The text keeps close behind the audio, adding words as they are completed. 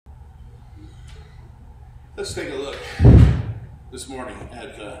Let's take a look this morning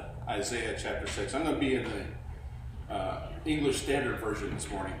at Isaiah chapter 6. I'm going to be in the English Standard Version this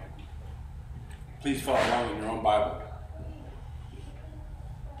morning. Please follow along in your own Bible.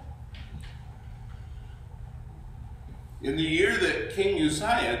 In the year that King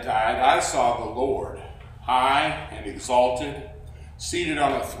Uzziah died, I saw the Lord, high and exalted, seated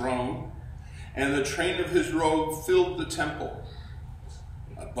on a throne, and the train of his robe filled the temple.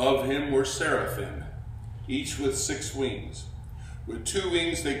 Above him were seraphim, each with 6 wings. With 2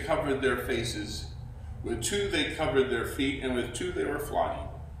 wings they covered their faces, with 2 they covered their feet, and with 2 they were flying.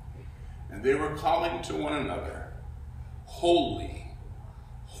 And they were calling to one another, Holy,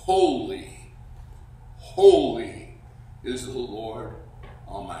 holy, holy is the Lord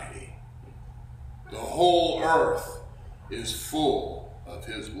Almighty. The whole earth is full of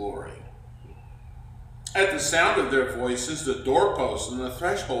his glory. At the sound of their voices, the doorposts and the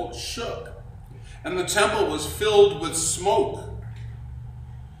threshold shook, and the temple was filled with smoke.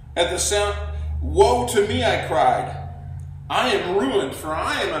 At the sound, woe to me, I cried. I am ruined, for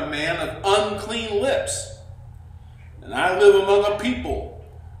I am a man of unclean lips, and I live among a people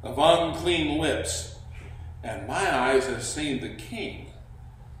of unclean lips, and my eyes have seen the King,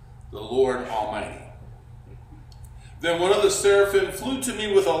 the Lord Almighty. Then one of the seraphim flew to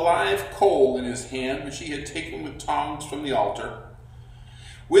me with a live coal in his hand, which he had taken with tongs from the altar.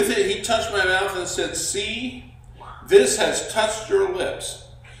 With it he touched my mouth and said, See, this has touched your lips.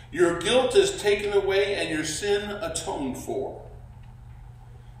 Your guilt is taken away and your sin atoned for.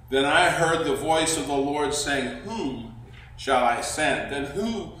 Then I heard the voice of the Lord saying, Whom shall I send? And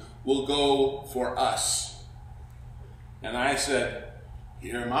who will go for us? And I said,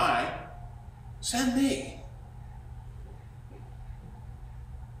 Here am I, send me.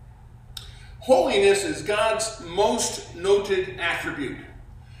 Holiness is God's most noted attribute.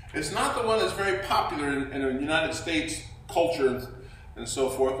 It's not the one that's very popular in the United States culture and so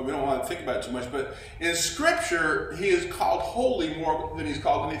forth, but we don't want to think about it too much. But in Scripture, he is called holy more than he's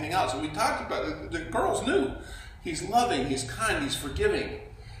called anything else. And we talked about it. The girls knew. He's loving, he's kind, he's forgiving.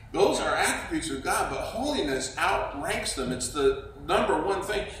 Those are attributes of God, but holiness outranks them. It's the number one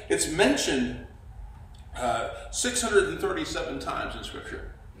thing. It's mentioned 637 times in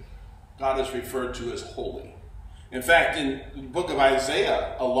Scripture. God is referred to as holy. In fact, in the book of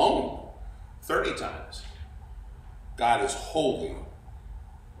Isaiah alone, 30 times, God is holy.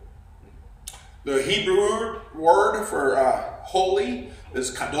 The Hebrew word for holy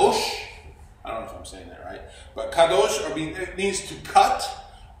is kadosh. I don't know if I'm saying that right. But kadosh it means to cut,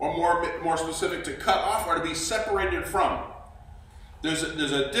 or more specific, to cut off or to be separated from. There's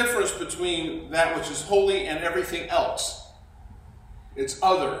a difference between that which is holy and everything else. It's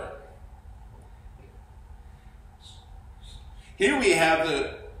other. Here we have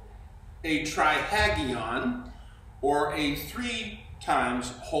a trihagion, or a 3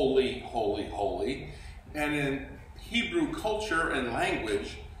 times holy, holy, holy. And in Hebrew culture and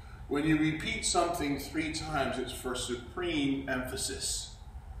language, when you repeat something 3 times, it's for supreme emphasis.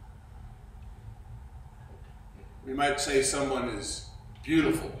 We might say someone is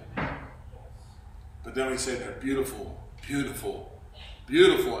beautiful, but then we say they're beautiful, beautiful,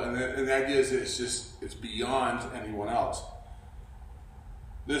 beautiful. And the idea is it's beyond anyone else.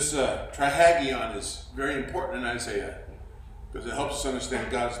 This trihagion is very important in Isaiah because it helps us understand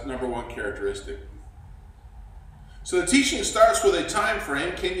God's number one characteristic. So the teaching starts with a time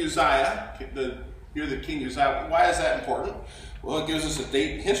frame, King Uzziah. You're the King Uzziah. Why is that important? Well, it gives us a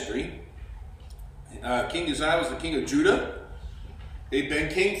date in history. King Uzziah was the king of Judah. They'd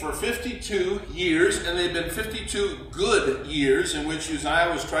been king for 52 years, and they'd been 52 good years in which Uzziah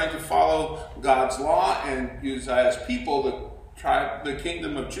was trying to follow God's law, and Uzziah's people, the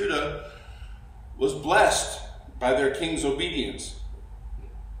kingdom of Judah, was blessed by their king's obedience.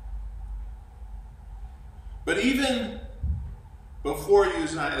 But even before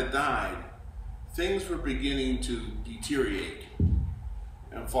Uzziah died, things were beginning to deteriorate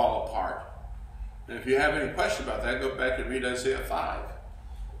and fall apart. And if you have any question about that, go back and read Isaiah 5.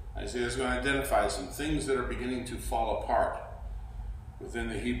 Isaiah is going to identify some things that are beginning to fall apart within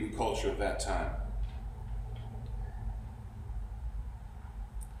the Hebrew culture of that time.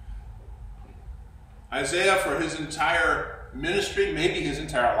 Isaiah, for his entire ministry, maybe his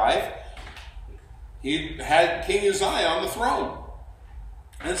entire life, he had King Uzziah on the throne.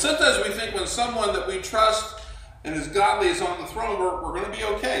 And sometimes we think when someone that we trust and is godly is on the throne, we're going to be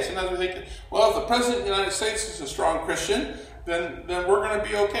okay. Sometimes we think, well, if the President of the United States is a strong Christian, then we're going to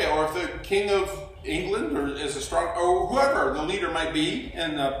be okay. Or if the King of England is a strong, or whoever the leader might be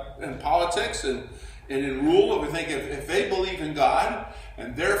in politics and in rule, we think if they believe in God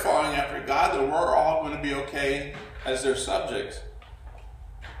and they're following after God, then we're all going to be okay as their subjects.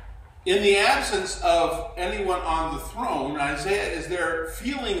 In the absence of anyone on the throne, Isaiah is there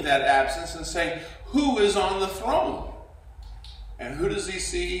feeling that absence and saying, who is on the throne? And who does he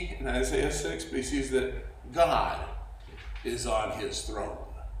see in Isaiah 6? But he sees that God is on his throne.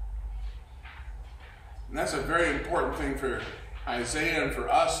 And that's a very important thing for Isaiah and for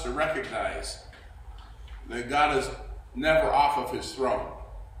us to recognize, that God is never off of his throne.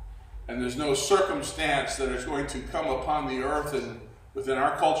 And there's no circumstance that is going to come upon the earth and within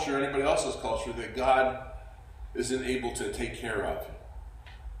our culture or anybody else's culture that God isn't able to take care of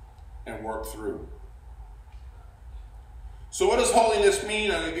and work through. So what does holiness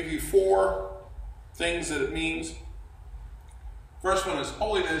mean? I'm going to give you 4 things that it means. First one is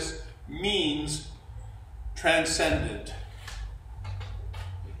holiness means transcendent.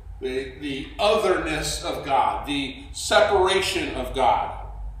 The otherness of God, the separation of God.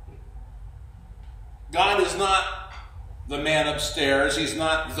 God is not the man upstairs. He's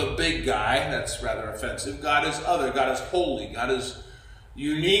not the big guy. That's rather offensive. God is other. God is holy. God is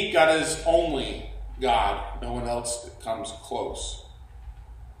unique. God is only God. No one else comes close.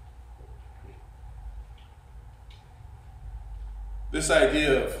 This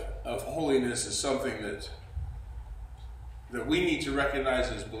idea of holiness is something that we need to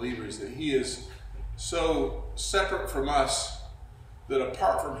recognize as believers, that he is so separate from us that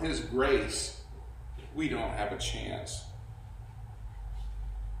apart from his grace, we don't have a chance.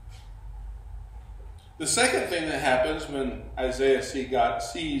 The second thing that happens when Isaiah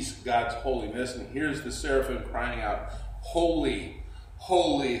sees God's holiness and hears the seraphim crying out, holy,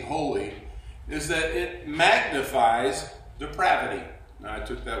 holy, holy, is that it magnifies depravity. Now, I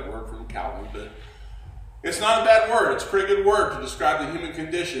took that word from Calvin, but it's not a bad word. It's a pretty good word to describe the human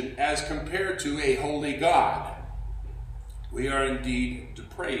condition as compared to a holy God. We are indeed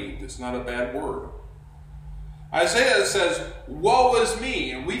depraved. It's not a bad word. Isaiah says, woe is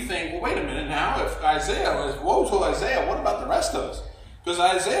me. And we think, well, wait a minute now. If Isaiah was, woe to Isaiah, what about the rest of us? Because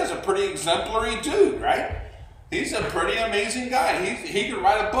Isaiah's a pretty exemplary dude, right? He's a pretty amazing guy. He could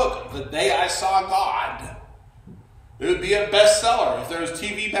write a book, The Day I Saw God. It would be a bestseller. If there was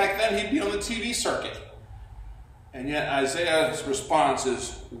TV back then, he'd be on the TV circuit. And yet Isaiah's response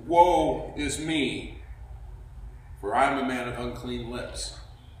is, woe is me, for I am a man of unclean lips.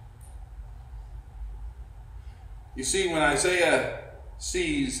 You see, when Isaiah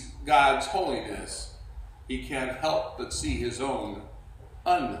sees God's holiness, he can't help but see his own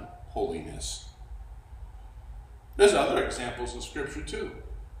unholiness. There's other examples in Scripture too.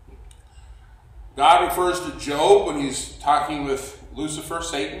 God refers to Job when he's talking with Lucifer,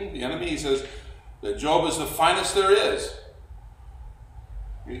 Satan, the enemy. He says that Job is the finest there is.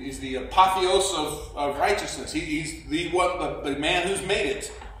 He's the apotheos of righteousness. He's the man who's made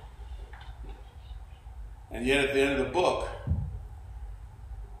it. And yet at the end of the book,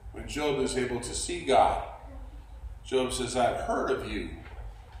 when Job is able to see God, Job says, I've heard of you,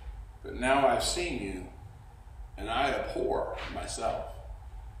 but now I've seen you, and I abhor myself.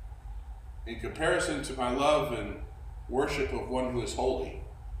 In comparison to my love and worship of one who is holy,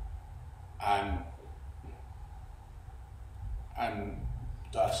 I'm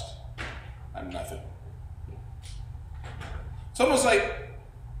dust. I'm nothing. It's almost like,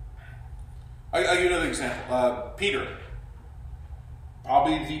 I'll give you another example. Peter,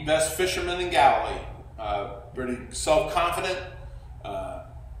 probably the best fisherman in Galilee. Pretty self-confident,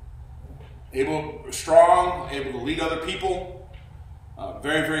 strong, able to lead other people.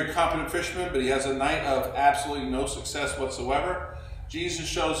 Very, very competent fisherman, but he has a night of absolutely no success whatsoever. Jesus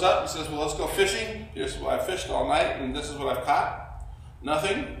shows up and says, well, let's go fishing. Here's what I fished all night, and this is what I've caught.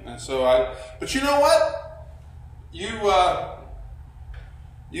 Nothing. And so but you know what?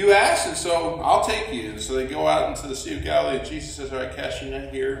 You asked, and so I'll take you. And so they go out into the Sea of Galilee, and Jesus says, all right, cast your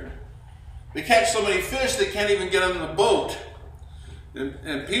net here. They catch so many fish, they can't even get on the boat.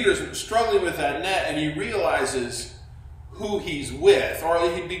 And Peter's struggling with that net, and he realizes who he's with, or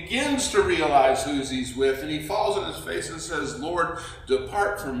he begins to realize who he's with, and he falls on his face and says, Lord,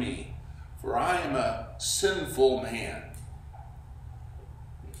 depart from me, for I am a sinful man.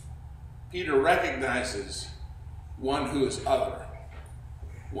 Peter recognizes one who is other,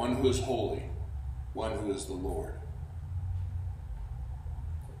 one who is holy, one who is the Lord.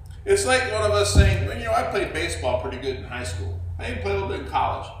 It's like one of us saying, well, I played baseball pretty good in high school. I even played a little bit in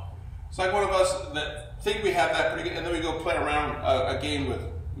college. It's like one of us that think we have that pretty good, and then we go play around a game with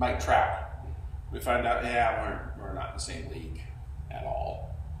Mike Trout. We find out, we're not in the same league at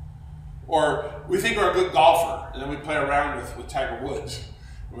all. Or we think we're a good golfer, and then we play around with Tiger Woods.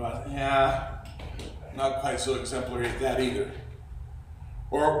 We're like, not quite so exemplary as that either.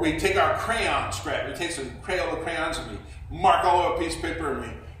 Or we take our crayon scratch, we take some Crayola crayons and we mark all over a piece of paper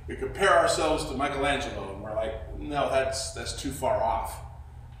and we compare ourselves to Michelangelo, and we're like, no, that's too far off.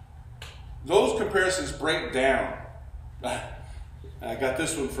 Those comparisons break down. I got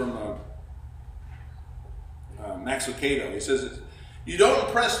this one from Max Lucado. He says, you don't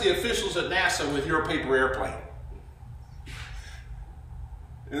impress the officials at NASA with your paper airplane.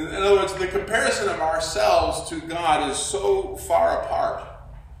 In other words, the comparison of ourselves to God is so far apart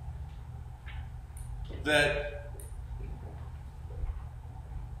that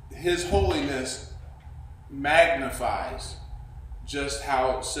His holiness magnifies just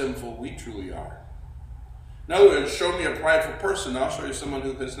how sinful we truly are. In other words, show me a prideful person, I'll show you someone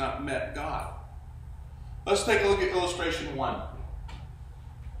who has not met God. Let's take a look at illustration 1.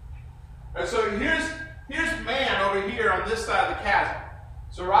 And so here's man over here on this side of the chasm.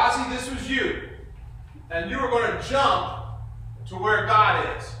 So Rossi, this was you. And you were going to jump to where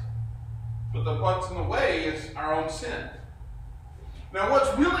God is. But what's in the way is our own sin. Now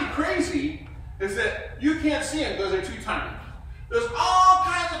what's really crazy is that you can't see them because they're too tiny. There's all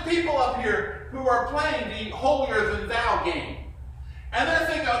kinds of people up here who are playing the holier than thou game. And they're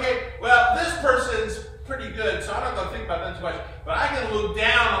thinking, okay, well, this person's pretty good, so I'm not going to think about them too much. But I can look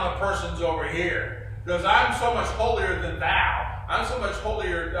down on the persons over here because I'm so much holier than thou. I'm so much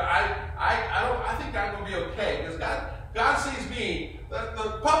holier. I think I'm going to be okay because God sees me.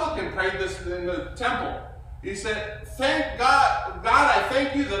 The publican prayed this in the temple. He said, "Thank God, I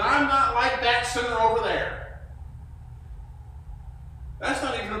thank you that I'm not like that sinner over there." That's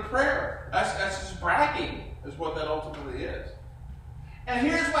not even a prayer. That's just bragging, is what that ultimately is. And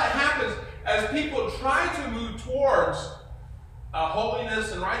here's what happens as people try to move towards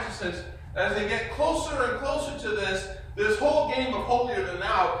holiness and righteousness. As they get closer and closer to this whole game of holier than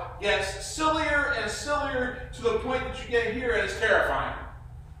thou gets sillier and sillier to the point that you get here and it's terrifying.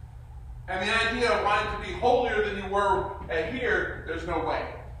 And the idea of wanting to be holier than you were at here, there's no way.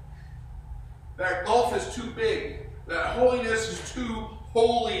 That gulf is too big. That holiness is too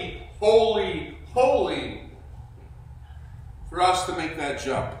holy, holy, holy for us to make that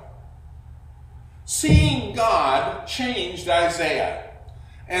jump. Seeing God changed Isaiah.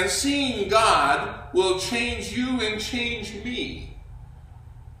 And seeing God will change you and change me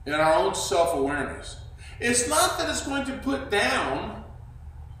in our own self-awareness. It's not that it's going to put down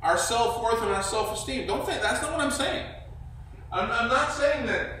our self-worth and our self-esteem. Don't think, that's not what I'm saying. I'm not saying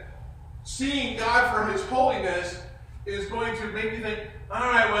that seeing God for His holiness is going to make you think, all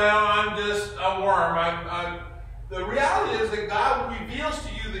right, well, I'm just a worm. The reality is that God reveals to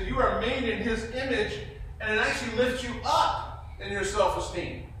you that you are made in His image, and it actually lifts you up in your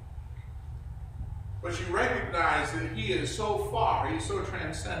self-esteem. But you recognize that He is so far, He's so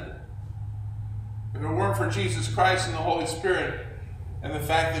transcendent. If it weren't for Jesus Christ and the Holy Spirit, and the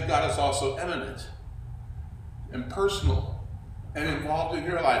fact that God is also immanent and personal and involved in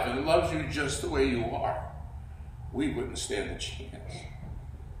your life and loves you just the way you are, we wouldn't stand a chance.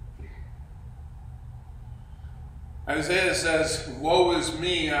 Isaiah says, "Woe is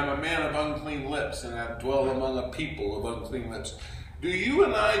me, I'm a man of unclean lips, and I dwell among a people of unclean lips." Do you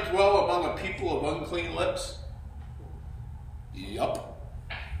and I dwell among a people of unclean lips? Yup.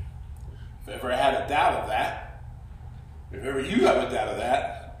 If I ever had a doubt of that, if ever you have a doubt of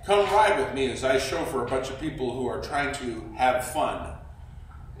that, come ride with me as I chauffeur a bunch of people who are trying to have fun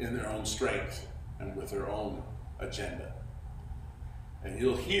in their own strength and with their own agenda. And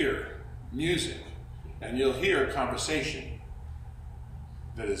you'll hear music, and you'll hear a conversation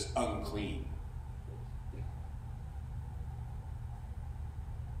that is unclean.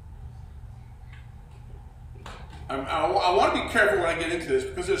 I want to be careful when I get into this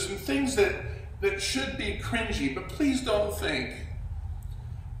because there's some things that should be cringy, but please don't think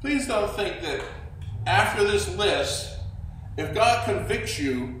that after this list, if God convicts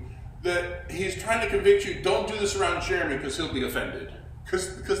you, that He's trying to convict you, don't do this around Jeremy because he'll be offended.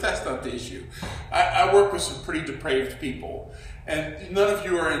 Because that's not the issue. I work with some pretty depraved people, and none of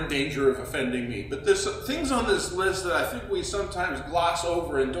you are in danger of offending me. But there's some things on this list that I think we sometimes gloss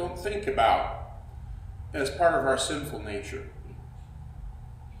over and don't think about as part of our sinful nature.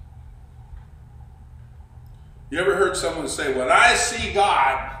 You ever heard someone say, "When I see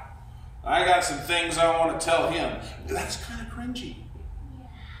God, I got some things I want to tell Him"? That's kind of cringy.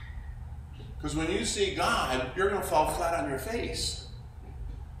 Because when you see God, you're going to fall flat on your face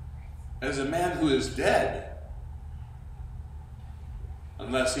as a man who is dead,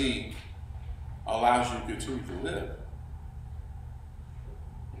 unless He allows you to continue to live.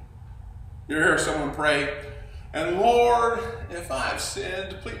 You hear someone pray, "And Lord, if I've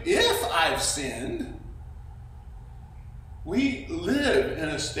sinned, please," if I've sinned, We live in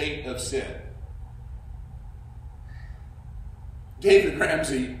a state of sin. David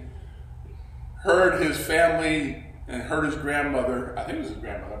Ramsey heard his family and heard his grandmother, I think it was his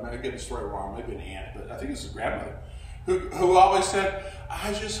grandmother, I might get the story wrong, maybe an aunt, but I think it was his grandmother, who always said,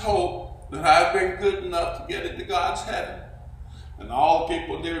 I just hope that I've been good enough to get into God's heaven. And all the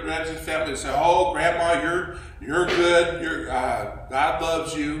people in David Ramsey's family would say, oh, Grandma, you're good, God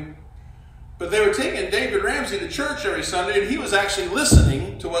loves you. But they were taking David Ramsey to church every Sunday, and he was actually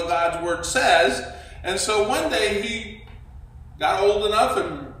listening to what God's word says. And so one day he got old enough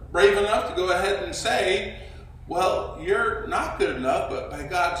and brave enough to go ahead and say, well, you're not good enough, but by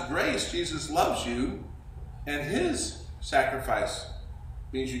God's grace, Jesus loves you, and his sacrifice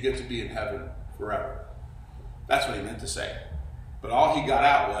means you get to be in heaven forever. That's what he meant to say. But all he got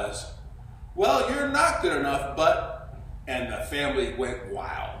out was, well, you're not good enough, but, and the family went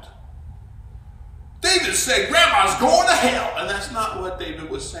wild. David said, Grandma's going to hell, and that's not what David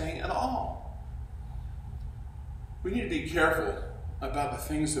was saying at all. We need to be careful about the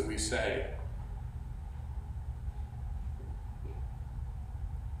things that we say.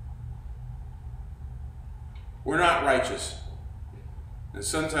 We're not righteous. And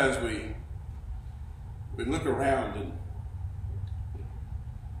sometimes we look around and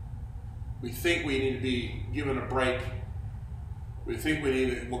we think we need to be given a break. We think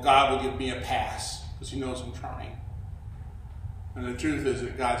well, God will give me a pass because he knows I'm trying. And the truth is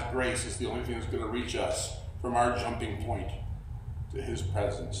that God's grace is the only thing that's going to reach us from our jumping point to his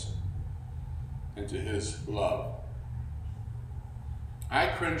presence and to his love. I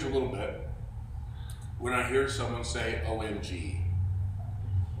cringe a little bit when I hear someone say OMG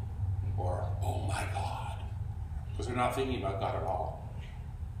or oh my God, because they're not thinking about God at all.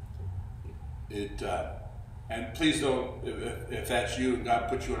 And please don't, if that's you and God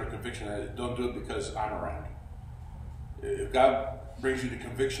puts you under conviction, don't do it because I'm around. If God brings you to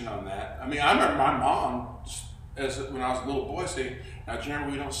conviction on that, I mean, I remember my mom, when I was a little boy, saying, now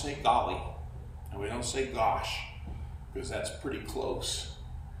Jeremy, we don't say golly, and we don't say gosh, because that's pretty close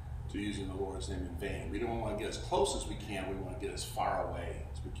to using the Lord's name in vain. We don't want to get as close as we can, we want to get as far away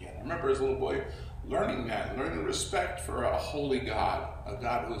as we can. I remember as a little boy learning that, learning the respect for a holy God, a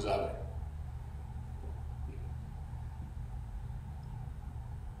God who is other.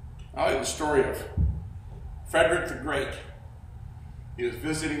 I like the story of Frederick the Great. He was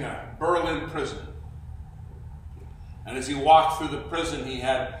visiting a Berlin prison. And as he walked through the prison, he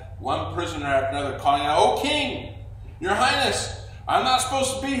had one prisoner after another calling out, "Oh, King, Your Highness, I'm not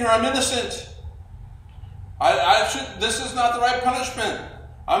supposed to be here. I'm innocent. This is not the right punishment.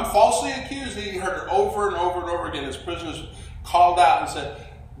 I'm falsely accused." He heard it over and over and over again. His prisoners called out and said,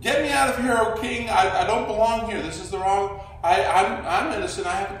 "Get me out of here, O King. I don't belong here. This is the wrong... I'm innocent.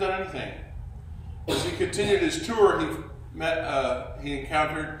 I haven't done anything." As he continued his tour, he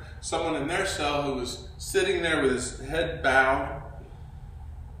encountered someone in their cell who was sitting there with his head bowed,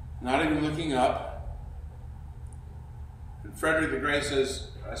 not even looking up. And Frederick the Great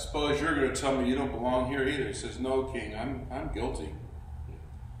says, "I suppose you're going to tell me you don't belong here either." He says, "No, King, I'm guilty.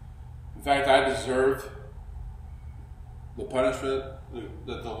 In fact, I deserve the punishment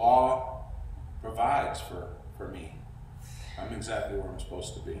that the law provides for me. I'm exactly where I'm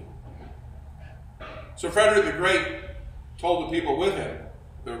supposed to be." So Frederick the Great told the people with him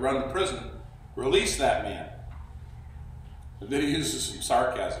that run the prison, "Release that man." And then he uses some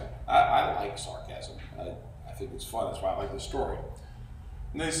sarcasm. I like sarcasm. I think it's fun. That's why I like this story.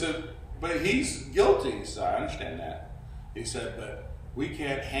 And they said, "But he's guilty." He said, "I understand that." He said, "But we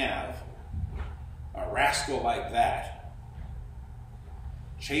can't have a rascal like that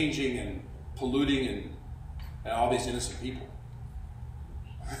changing and polluting and all these innocent people."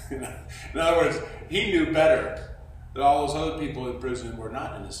 In other words, he knew better that all those other people in prison were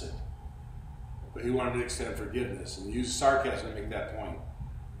not innocent. But he wanted to extend forgiveness and use sarcasm to make that point.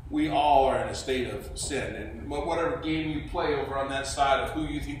 We all are in a state of sin, and whatever game you play over on that side of who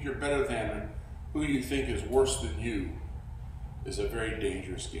you think you're better than and who you think is worse than you is a very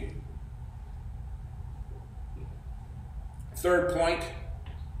dangerous game. Third point,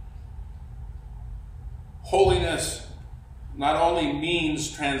 holiness not only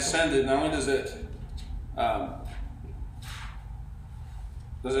means transcended, not only does it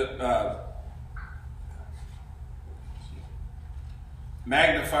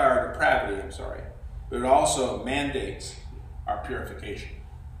magnify our depravity, but it also mandates our purification.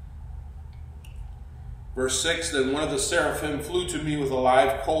 Verse 6, "Then one of the seraphim flew to me with a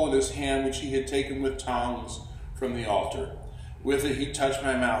live coal in his hand, which he had taken with tongs from the altar. With it he touched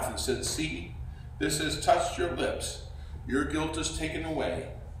my mouth and said, 'See, this has touched your lips. Your guilt is taken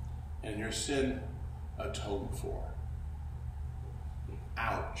away, and your sin atoned for.'"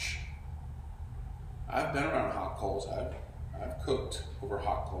 Ouch. I've been around hot coals. I've cooked over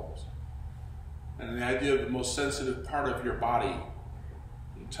hot coals. And the idea of the most sensitive part of your body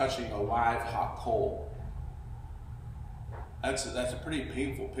touching a live hot coal, that's a pretty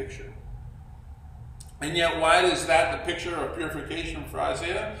painful picture. And yet, why is that the picture of purification for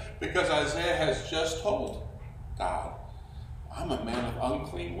Isaiah? Because Isaiah has just told God, I'm a man of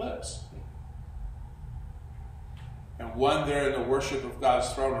unclean lips. And one there in the worship of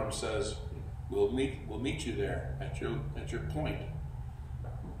God's throne room says, we'll meet you there at your point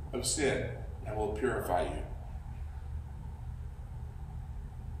of sin, and we'll purify you.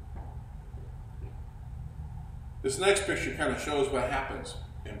 This next picture kind of shows what happens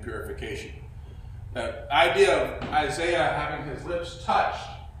in purification. The idea of Isaiah having his lips touched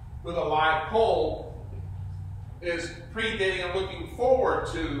with a live coal is predating and looking forward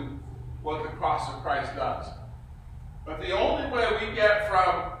to what the cross of Christ does. But the only way we get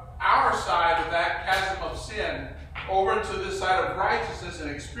from our side of that chasm of sin over to this side of righteousness and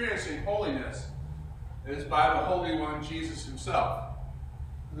experiencing holiness is by the Holy One, Jesus himself,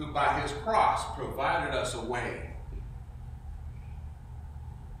 who by his cross provided us a way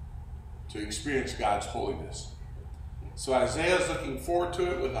to experience God's holiness. So Isaiah's looking forward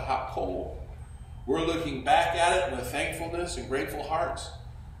to it with a hot coal. We're looking back at it with thankfulness and grateful hearts.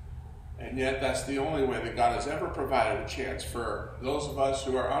 And yet that's the only way that God has ever provided a chance for those of us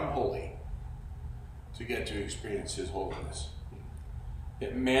who are unholy to get to experience his holiness.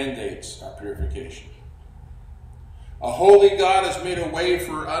 It mandates our purification. A holy God has made a way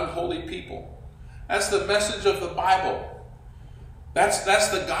for unholy people. That's the message of the Bible. That's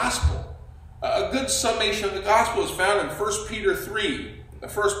the gospel. A good summation of the gospel is found in 1 Peter 3, the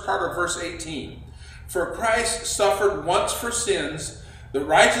first part of verse 18. For Christ suffered once for sins, the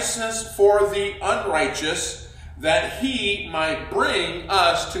righteousness for the unrighteous, that he might bring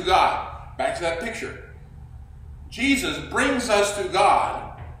us to God. Back to that picture. Jesus brings us to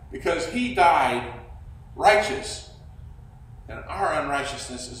God because he died righteous, and our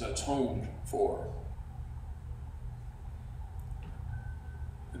unrighteousness is atoned for.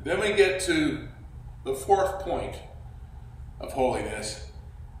 And then we get to the fourth point of holiness.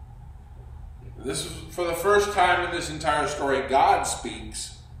 This is for the first time in this entire story, God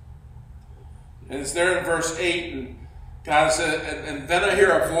speaks. And it's there in verse 8, and God said, and then I hear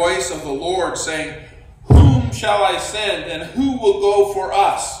a voice of the Lord saying, whom shall I send, and who will go for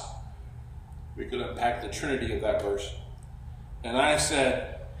us? We could unpack the Trinity of that verse. And I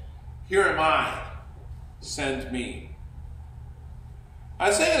said, here am I, send me.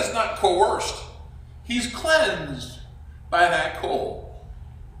 Isaiah is not coerced. He's cleansed by that coal.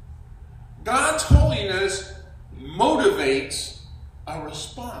 God's holiness motivates a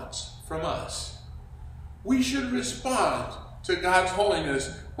response from us. We should respond to God's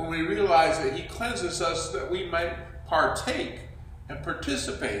holiness when we realize that he cleanses us so that we might partake and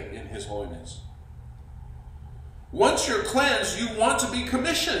participate in his holiness. Once you're cleansed, you want to be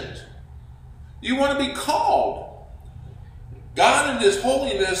commissioned. You want to be called. God in his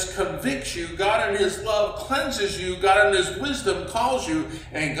holiness convicts you. God in his love cleanses you. God in his wisdom calls you.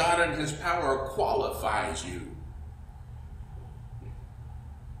 And God in his power qualifies you.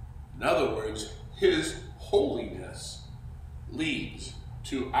 In other words, his holiness leads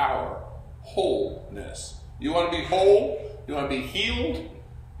to our wholeness. You want to be whole? You want to be healed?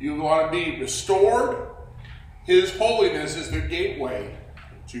 You want to be restored? His holiness is the gateway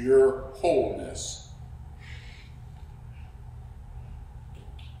to your wholeness.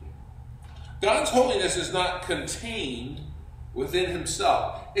 God's holiness is not contained within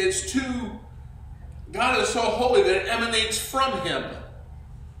himself. It's God is so holy that it emanates from him.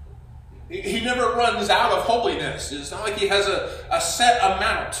 He never runs out of holiness. It's not like he has a set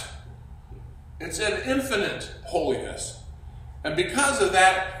amount. It's an infinite holiness. And because of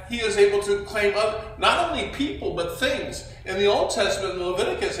that, he is able to claim not only people, but things. In the Old Testament, in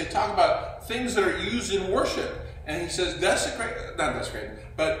Leviticus, they talk about things that are used in worship. And he says,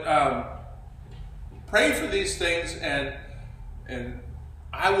 pray for these things, and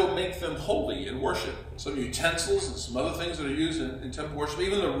I will make them holy in worship. Some utensils and some other things that are used in temple worship,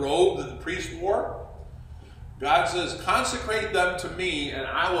 even the robe that the priest wore. God says, consecrate them to me, and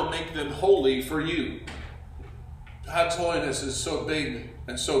I will make them holy for you. God's holiness is so big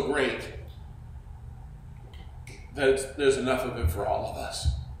and so great that there's enough of it for all of us.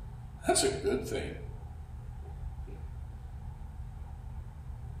 That's a good thing.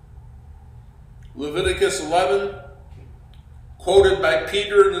 Leviticus 11, quoted by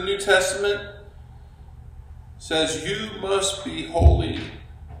Peter in the New Testament, says, you must be holy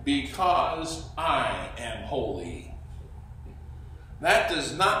because I am holy. That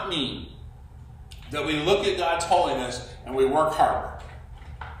does not mean that we look at God's holiness and we work harder.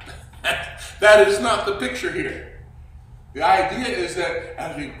 That is not the picture here. The idea is that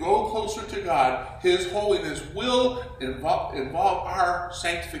as we go closer to God, His holiness will involve our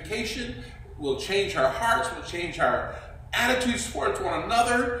sanctification, will change our hearts, will change our attitudes towards one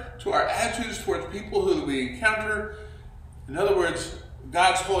another, to our attitudes towards people who we encounter. In other words,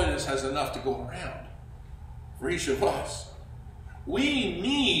 God's holiness has enough to go around for each of us. We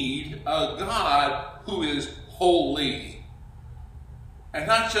need a God who is holy. And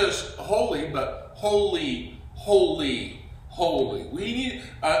not just holy, but holy, holy, holy. We need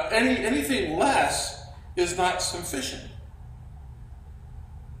anything less is not sufficient.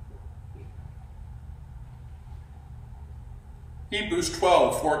 Hebrews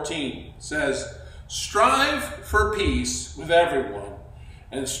 12:14 says, "Strive for peace with everyone,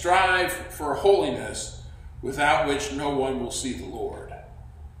 and strive for holiness, without which no one will see the Lord."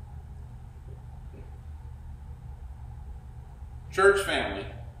 Church family,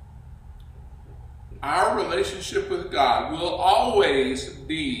 our relationship with God will always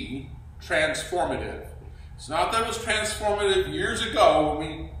be transformative. It's not that it was transformative years ago when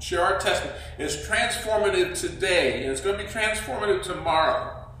we share our testimony. It's transformative today, and it's going to be transformative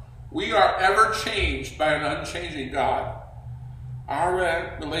tomorrow. We are ever changed by an unchanging God. Our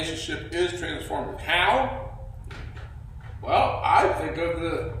relationship is transformative. How? Well, I think of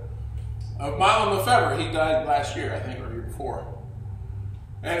Milo Lefebvre. He died last year, I think, or the year before.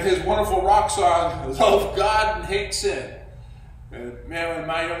 And his wonderful rock song, "Love God and Hate Sin." And man, in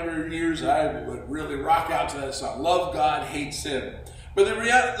my younger years, I would really rock out to that song. Love God, hate sin. But the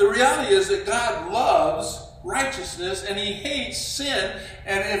reality is that God loves righteousness and He hates sin.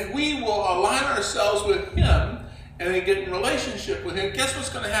 And if we will align ourselves with Him and then get in relationship with Him, guess what's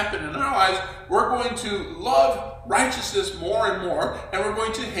going to happen in our lives? We're going to love righteousness more and more, and we're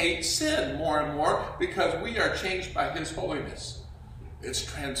going to hate sin more and more because we are changed by His holiness. It's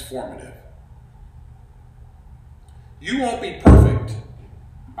transformative. You won't be perfect.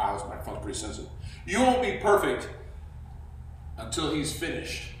 Wow, my phone's pretty sensitive. You won't be perfect until He's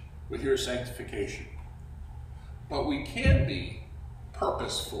finished with your sanctification. But we can be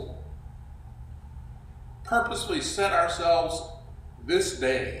purposeful. Purposefully set ourselves this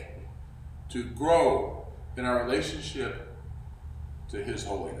day to grow in our relationship to His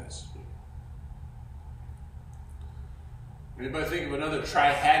holiness. Anybody think of another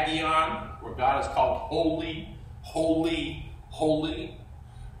trihagion where God is called holy, holy, holy?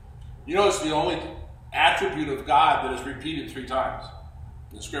 You know, it's the only attribute of God that is repeated 3 times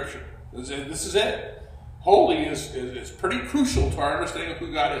in Scripture. This is it. Holy is pretty crucial to our understanding of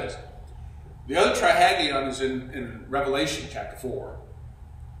who God is. The other trihagion is in Revelation chapter 4.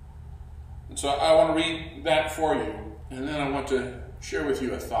 And so I want to read that for you, and then I want to share with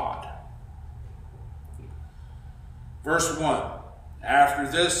you a thought. Verse 1, after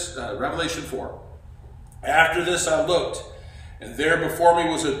this, Revelation 4, "After this I looked, and there before me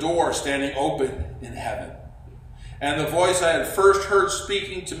was a door standing open in heaven. And the voice I had first heard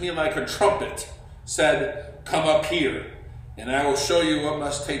speaking to me like a trumpet said, 'Come up here, and I will show you what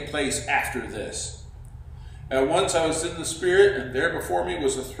must take place after this.' At once I was in the Spirit, and there before me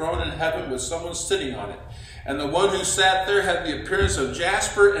was a throne in heaven with someone sitting on it. And the one who sat there had the appearance of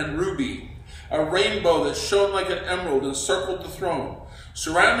jasper and ruby. A rainbow that shone like an emerald encircled the throne.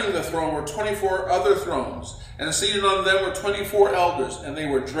 Surrounding the throne were 24 other thrones, and seated on them were 24 elders, and they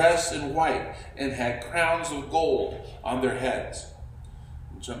were dressed in white and had crowns of gold on their heads."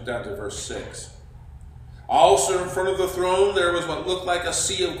 Jump down to verse 6. "Also in front of the throne there was what looked like a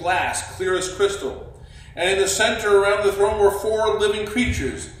sea of glass, clear as crystal. And in the center around the throne were 4 living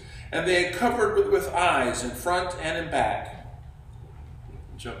creatures, and they had covered with eyes in front and in back."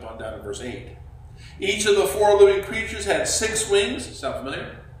 Jump on down to verse 8. "Each of the 4 living creatures had 6 wings," sound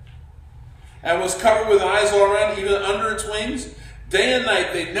familiar? "And was covered with eyes all around, even under its wings. Day and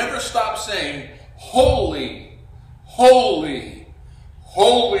night they never stopped saying, 'Holy, holy,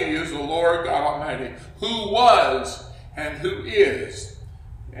 holy is the Lord God Almighty, who was and who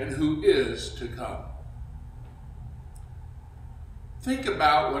is to come.'" Think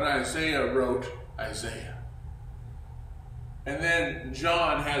about when Isaiah wrote Isaiah. And then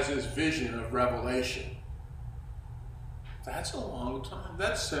John has his vision of Revelation. That's a long time.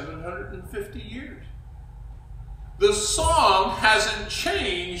 That's 750 years. The song hasn't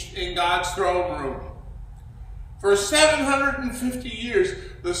changed in God's throne room. For 750 years,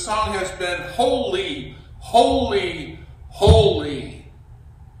 the song has been holy, holy, holy.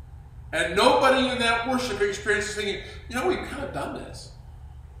 And nobody in that worship experience is thinking, you know, we've kind of done this.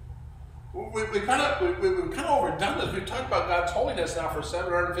 We've kind of overdone this. We've talked about God's holiness now for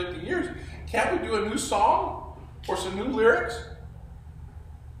 750 years. Can't we do a new song or some new lyrics?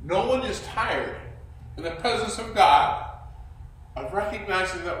 No one is tired in the presence of God of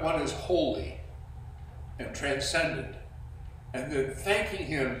recognizing that one is holy and transcendent, and then thanking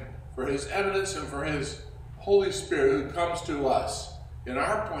him for his eminence and for his Holy Spirit who comes to us in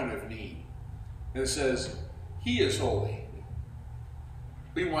our point of need and says, he is holy.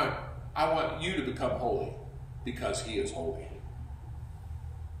 I want you to become holy because he is holy.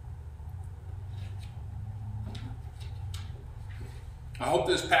 I hope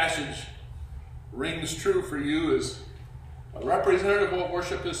this passage rings true for you as a representative of what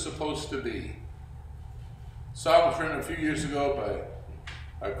worship is supposed to be. Song was written a few years ago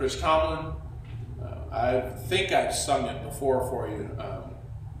by Chris Tomlin. I think I've sung it before for you.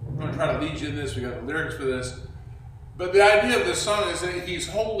 I'm going to try to lead you in this. We got the lyrics for this. But the idea of this song is that he's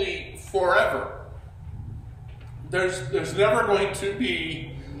holy forever. There's never going to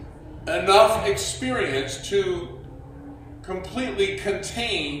be enough experience to completely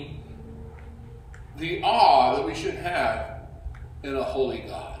contain the awe that we should have in a holy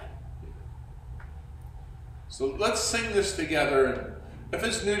God. So let's sing this together. And if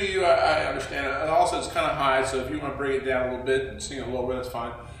it's new to you, I understand it. And also, it's kind of high, so if you want to bring it down a little bit and sing it a little bit, that's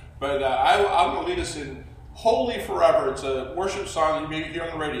fine. But I'm going to lead us in Holy Forever. It's a worship song that you maybe hear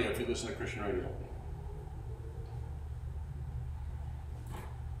on the radio if you listen to Christian radio.